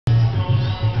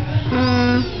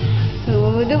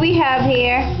we have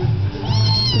here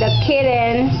the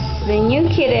kittens. The new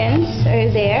kittens are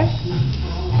there.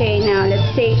 Okay, now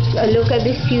let's take a look at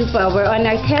this pupa. We're on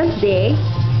our 10th day,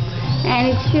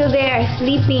 and it's still there,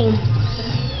 sleeping.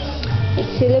 It's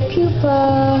still a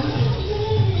pupa.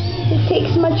 It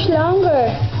takes much longer.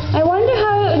 I wonder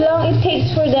how long it takes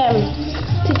for them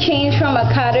to change from a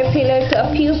caterpillar to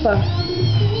a pupa.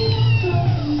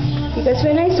 Because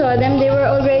when I saw them, they were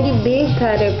already big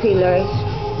caterpillars.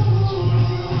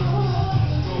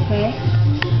 Okay.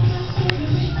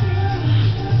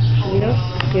 Look,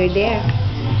 they're there.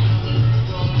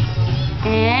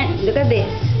 And look at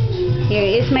this.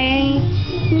 Here is my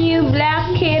new black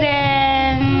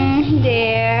kitten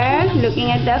there,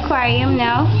 looking at the aquarium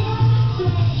now.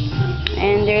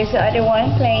 And there's the other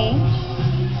one playing.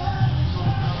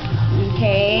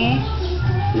 Okay.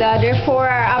 The other 4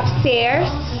 are upstairs.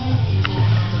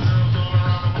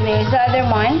 There's the other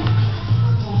one.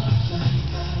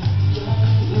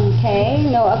 Okay,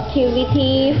 no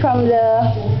activity from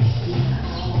the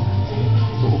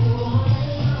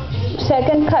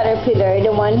second caterpillar,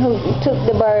 the one who took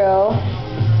the burrow.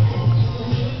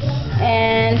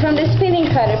 And from the spinning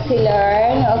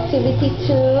caterpillar, no activity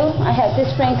too. I have to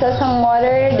sprinkle some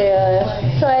water. The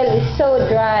soil is so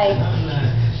dry.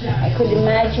 I could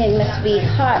imagine it must be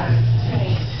hot.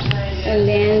 And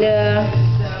then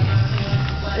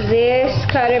this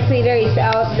caterpillar is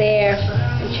out there.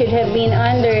 It should have been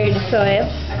under the soil,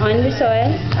 on the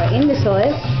soil, or in the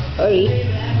soil. Sorry.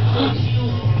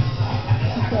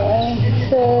 Okay,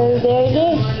 so there it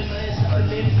is.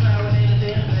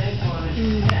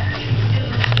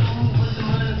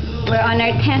 We're on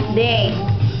our 10th day.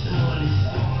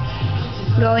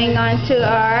 Going on to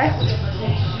our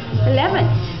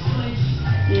 11th.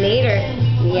 Later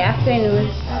in the afternoon.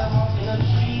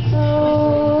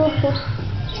 Oh,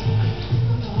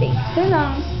 takes so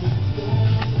long.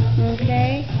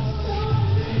 Okay.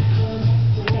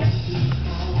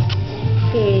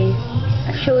 Okay.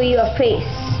 I'll show you a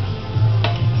face.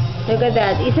 Look at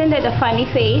that. Isn't that a funny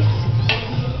face?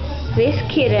 This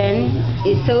kitten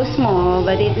is so small,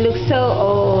 but it looks so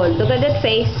old. Look at that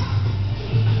face.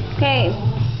 Okay.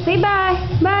 Say bye.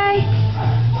 Bye.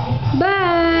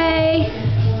 Bye.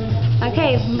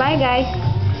 Okay. Bye, guys.